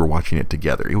because we were watching it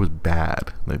together. It was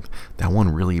bad. Like, that one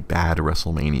really bad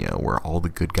WrestleMania where all the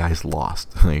good guys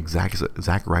lost. Like,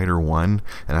 Zack Ryder won,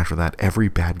 and after that, every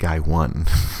bad guy won.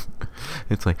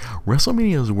 It's like,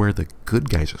 WrestleMania is where the good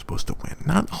guys are supposed to win,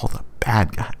 not all the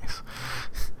bad guys.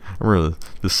 I remember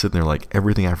just sitting there like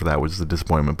everything after that was a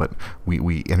disappointment, but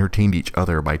we entertained each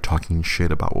other by talking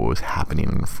shit about what was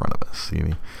happening in front of us.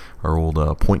 Our old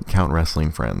Point Count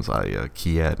Wrestling friends,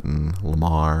 Kiet and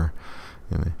Lamar,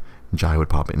 and Jai would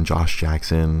pop in, Josh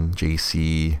Jackson,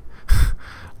 JC,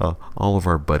 all of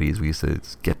our buddies. We used to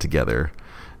get together.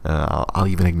 I'll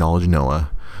even acknowledge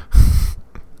Noah.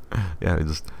 Yeah,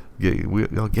 we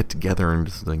all get together and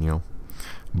just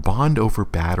bond over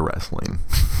bad wrestling.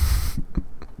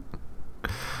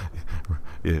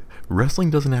 Wrestling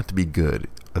doesn't have to be good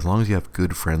as long as you have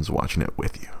good friends watching it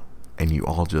with you, and you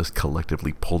all just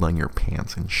collectively pull down your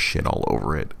pants and shit all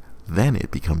over it. Then it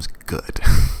becomes good.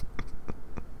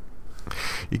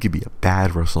 It could be a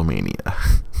bad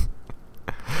WrestleMania.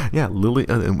 Yeah, Lily.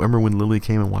 Remember when Lily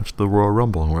came and watched the Royal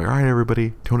Rumble, and we're like, all right,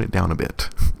 everybody, tone it down a bit.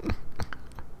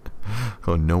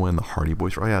 Oh, Noah and the Hardy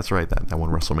Boys. Oh yeah, that's right. That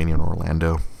one WrestleMania in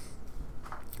Orlando.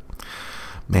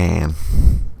 Man,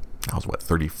 I was what,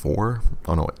 34?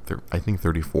 Oh no, I think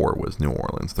 34 was New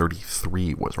Orleans.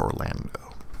 33 was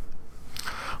Orlando.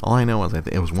 All I know is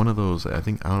it was one of those. I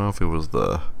don't know if it was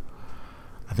the.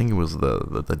 I think it was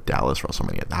the Dallas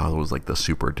WrestleMania. That was like the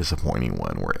super disappointing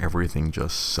one where everything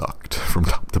just sucked from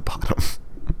top to bottom.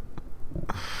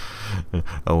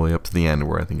 All the way up to the end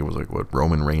where I think it was like what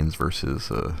Roman Reigns versus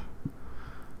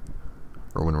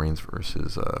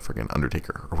friggin'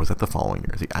 Undertaker, or was that the following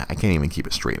year? See, I can't even keep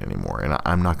it straight anymore, and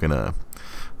I'm not gonna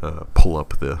pull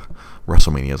up the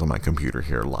WrestleManias on my computer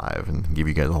here live and give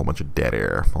you guys a whole bunch of dead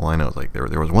air. All I know is like there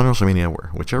was one WrestleMania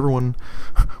where whichever one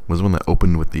was one that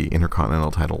opened with the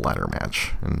Intercontinental title ladder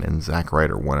match, and Zack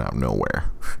Ryder won out of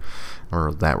nowhere.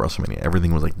 Or that WrestleMania,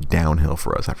 everything was like downhill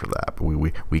for us after that, but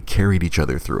we carried each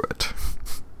other through it.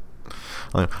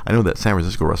 I know that San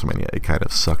Francisco WrestleMania, it kind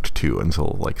of sucked too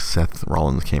until like Seth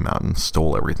Rollins came out and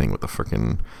stole everything with the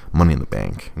freaking Money in the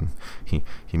Bank, and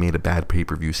he made a bad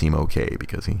pay-per-view seem okay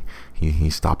because he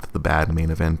stopped the bad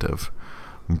main event of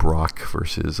Brock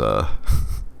versus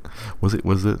was it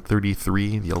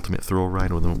 33, the Ultimate Thrill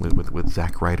Ride with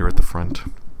Zack Ryder at the front,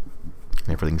 and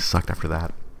everything sucked after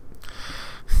that.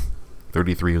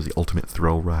 33 was the Ultimate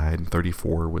Thrill Ride.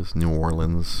 34 was New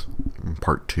Orleans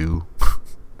Part 2.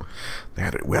 We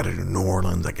had it in New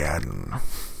Orleans again.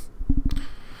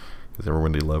 Because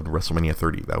everybody loved WrestleMania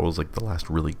 30. That was like the last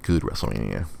really good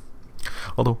WrestleMania.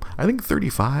 Although, I think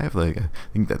 35, I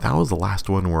think that was the last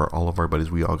one where all of our buddies,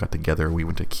 we all got together. We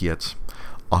went to Kiet's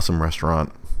awesome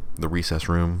restaurant, the Recess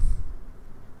Room.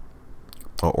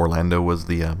 Orlando was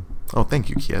the... thank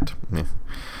you, Kiet. Yeah.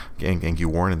 Thank you,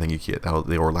 Warren, and thank you, Kiet. That was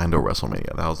the Orlando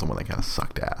WrestleMania. That was the one that kind of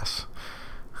sucked ass.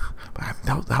 But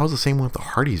that was the same one with the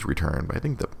Hardys returned. But I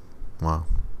think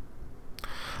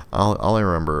all I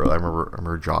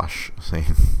remember Josh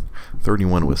saying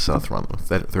 31 was Seth Rollins.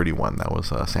 31, that was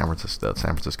San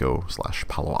Francisco /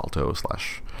 Palo Alto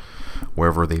 /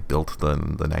 wherever they built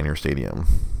the Niner Stadium.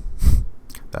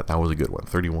 That was a good one.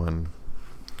 31.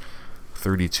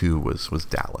 32 was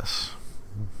Dallas.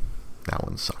 That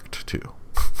one sucked too.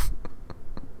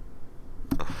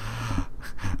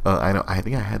 I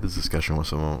think I had this discussion with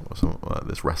some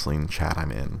this wrestling chat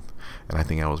I'm in, and I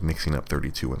think I was mixing up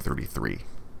 32 and 33.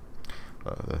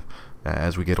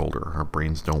 As we get older, our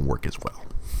brains don't work as well.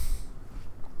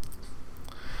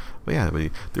 But yeah,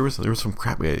 there was some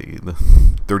crap. The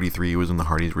 33 was when the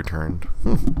Hardys returned.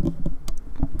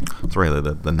 Sorry,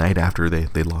 the night after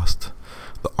they lost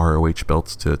the ROH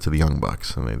belts to the Young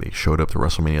Bucks, and they showed up to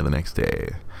WrestleMania the next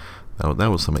day.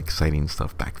 That was some exciting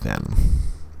stuff back then.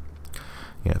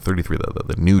 Yeah, 33,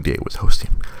 the New Day was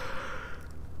hosting.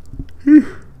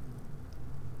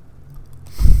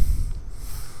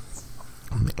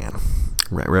 Man,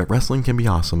 wrestling can be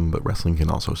awesome, but wrestling can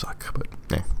also suck. But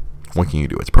what can you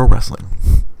do? It's pro wrestling.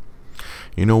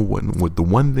 You know what the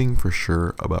one thing for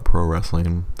sure about pro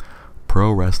wrestling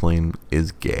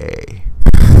is gay.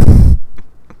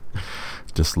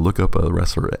 Just look up a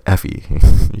wrestler, Effie.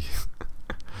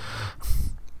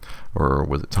 Or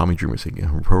was it Tommy Dreamer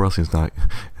saying, pro wrestling's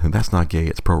that's not gay,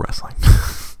 it's pro wrestling.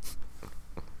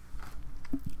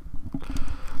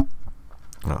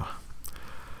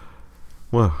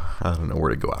 Well, I don't know where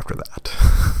to go after that.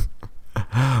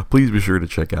 Please be sure to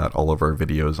check out all of our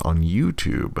videos on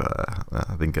YouTube.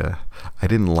 I think I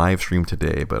didn't live stream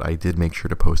today, but I did make sure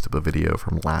to post up a video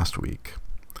from last week.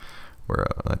 Where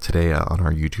today on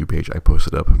our YouTube page, I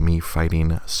posted up me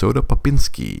fighting Soda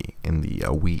Popinski in the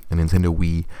Nintendo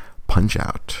Wii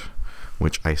Punch-Out,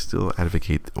 which I still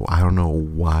advocate. I don't know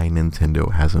why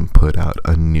Nintendo hasn't put out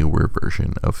a newer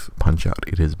version of Punch-Out.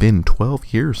 It has been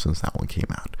 12 years since that one came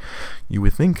out. You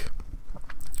would think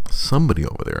somebody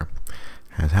over there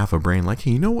has half a brain like,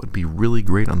 hey, you know what would be really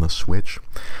great on the Switch?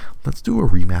 Let's do a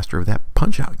remaster of that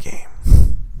Punch-Out game.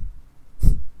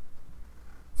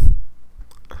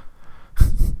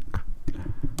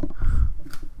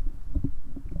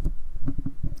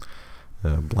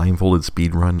 Blindfolded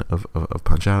speedrun of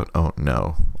Punch-Out? Oh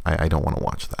no, I don't want to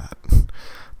watch that.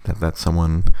 That's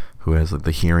someone who has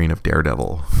the hearing of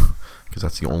Daredevil, because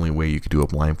that's the only way you could do a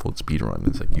blindfold speedrun.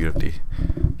 It's like you have to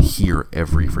hear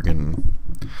every friggin',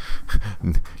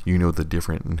 the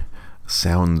different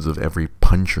sounds of every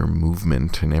punch or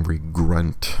movement and every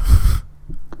grunt.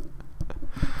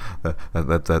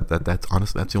 That's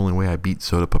honestly, that's the only way I beat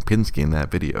Soda Popinski in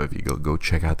that video. If you go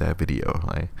check out that video,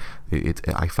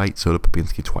 I fight Soda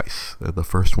Popinski twice. The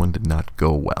first one did not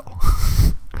go well,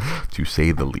 to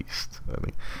say the least.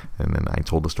 And then I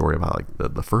told the story about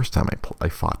the first time I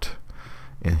fought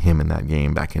him in that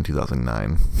game back in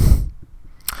 2009.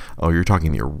 Oh, you're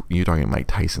talking Mike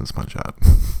Tyson's Punch-Out.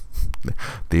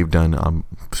 they've done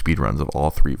speed runs of all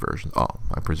 3 versions. Oh,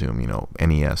 I presume,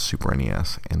 NES, Super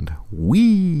NES, and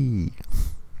Wii.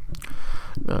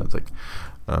 It's like,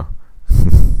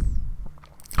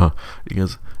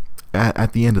 because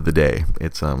at the end of the day,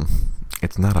 it's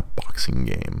not a boxing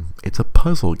game. It's a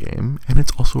puzzle game, and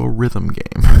it's also a rhythm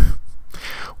game,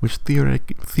 which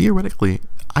theoretically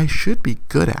I should be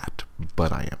good at,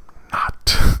 but I am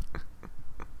not.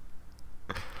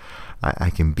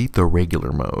 I can beat the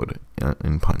regular mode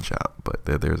in Punch-Out, but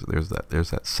there's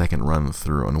that second run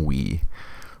through on Wii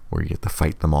where you get to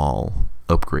fight them all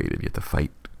upgraded. You get to fight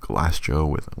Glass Joe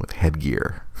with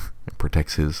headgear. It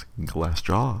protects his glass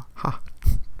jaw. Ha!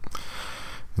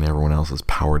 And everyone else is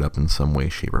powered up in some way,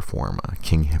 shape, or form.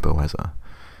 King Hippo has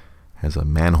a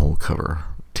manhole cover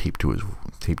taped to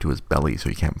his belly, so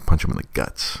you can't punch him in the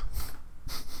guts.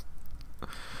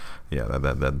 Yeah, I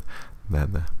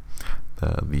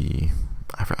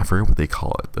forget what they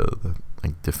call it. I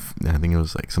think it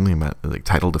was like something about like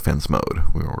title defense mode.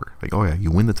 We were like, oh yeah,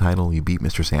 you win the title, you beat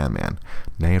Mr. Sandman.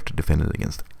 Now you have to defend it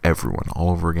against everyone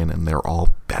all over again, and they're all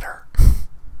better.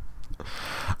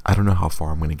 I don't know how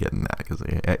far I'm going to get in that, because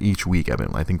each week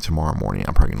I think tomorrow morning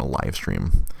I'm probably going to live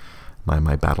stream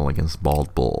my battle against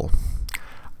Bald Bull.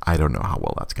 I don't know how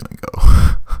well that's going to go,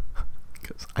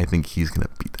 because I think he's going to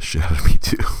beat the shit out of me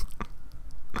too.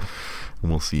 And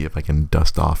we'll see if I can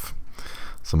dust off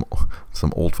some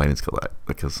old fighting skill,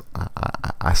 because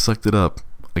I sucked it up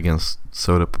against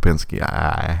Soda Popinski.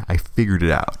 I figured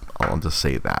it out. I'll just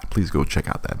say that. Please go check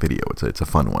out that video. It's a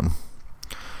fun one.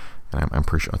 And I'm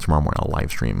pretty sure tomorrow morning I'll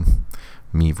live stream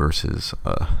me versus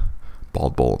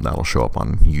Bald Bull, and that'll show up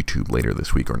on YouTube later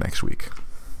this week or next week.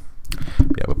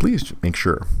 Yeah, but please make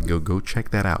sure go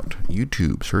check that out.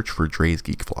 YouTube, search for Dre's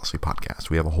Geek Philosophy Podcast.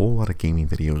 We have a whole lot of gaming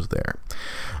videos there.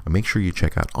 Make sure you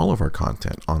check out all of our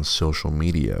content on social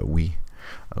media.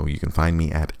 You can find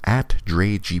me at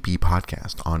DreGP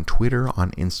Podcast on Twitter,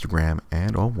 on Instagram,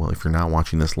 and if you're not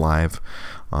watching this live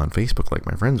on Facebook like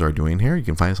my friends are doing here, you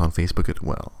can find us on Facebook as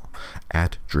well,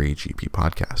 at DreGP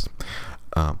Podcast.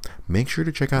 Make sure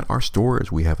to check out our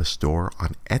stores. We have a store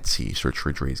on Etsy, search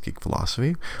for Dre's Geek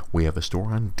Philosophy. We have a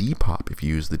store on Depop if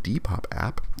you use the Depop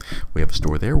app. We have a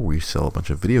store there where we sell a bunch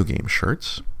of video game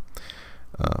shirts.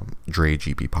 Dre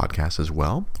GP Podcast as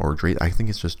well, or I think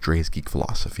it's just Dre's Geek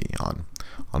Philosophy on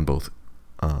both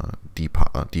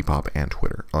Depop and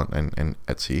Twitter and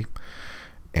Etsy.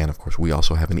 And of course, we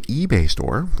also have an eBay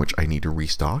store, which I need to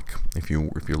restock. If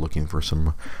you're looking for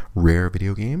some rare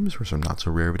video games or some not so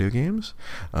rare video games,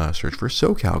 search for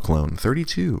SoCal Clone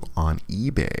 32 on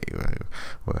eBay.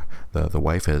 The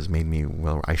wife has made me,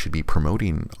 I should be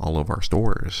promoting all of our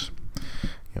stores.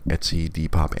 Etsy,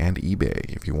 Depop, and eBay.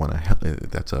 If you want to help,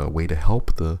 that's a way to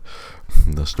help the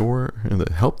store,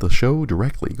 help the show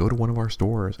directly. Go to one of our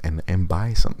stores and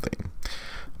buy something.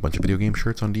 A bunch of video game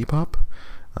shirts on Depop,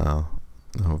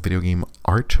 video game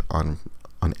art on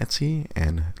Etsy,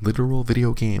 and literal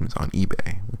video games on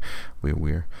eBay.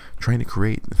 We're trying to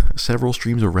create several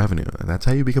streams of revenue. That's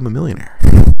how you become a millionaire.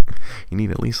 You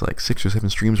need at least like 6 or 7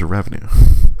 streams of revenue.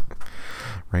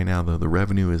 Right now, the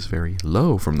revenue is very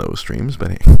low from those streams,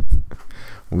 but hey,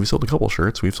 we've sold a couple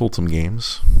shirts. We've sold some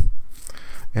games.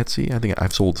 Etsy, I think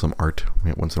I've sold some art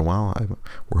once in a while.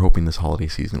 We're hoping this holiday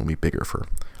season will be bigger for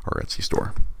our Etsy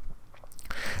store.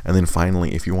 And then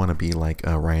finally, if you want to be like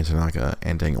Ryan Tanaka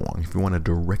and Daniel Wong, if you want to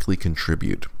directly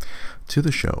contribute to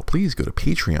the show, please go to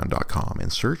patreon.com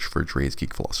and search for Dre's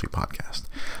Geek Philosophy Podcast.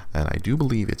 And I do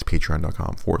believe it's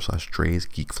patreon.com/Dre's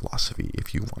Geek Philosophy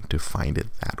if you want to find it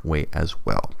that way as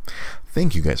well.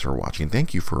 Thank you guys for watching.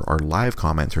 Thank you for our live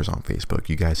commenters on Facebook.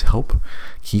 You guys help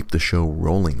keep the show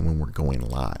rolling when we're going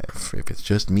live. If it's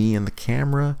just me and the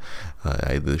camera,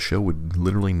 the show would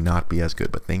literally not be as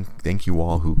good. But thank you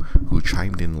all who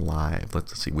chimed in live.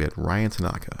 Let's see. We had Ryan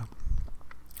Tanaka.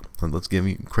 Let's give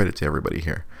credit to everybody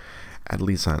here.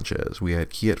 Adley Sanchez. We had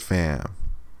Kiet Pham.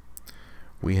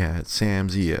 We had Sam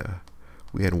Zia.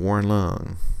 We had Warren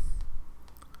Lung.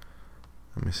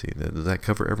 Let me see. Does that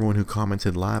cover everyone who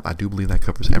commented live? I do believe that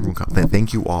covers everyone.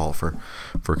 Thank you all for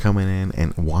coming in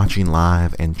and watching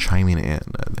live and chiming in.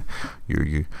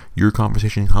 Your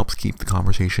conversation helps keep the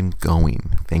conversation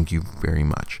going. Thank you very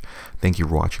much. Thank you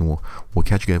for watching. We'll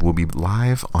catch you guys. We'll be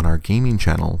live on our gaming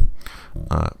channel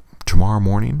tomorrow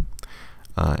morning.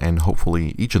 And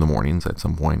hopefully each of the mornings at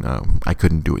some point. I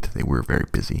couldn't do it today. We were very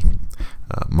busy.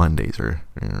 Mondays are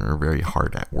very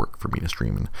hard at work for me to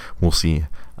stream, and we'll see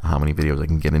how many videos I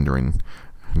can get in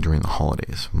during the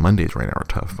holidays. Mondays right now are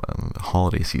tough. The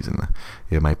holiday season,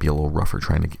 it might be a little rougher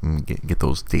trying to get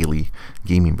those daily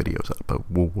gaming videos up, but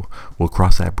we'll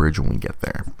cross that bridge when we get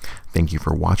there. Thank you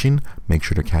for watching. Make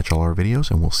sure to catch all our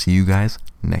videos, and we'll see you guys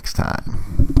next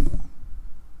time.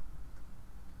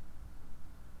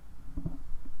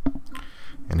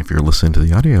 And if you're listening to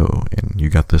the audio and you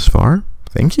got this far,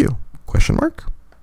 thank you. ?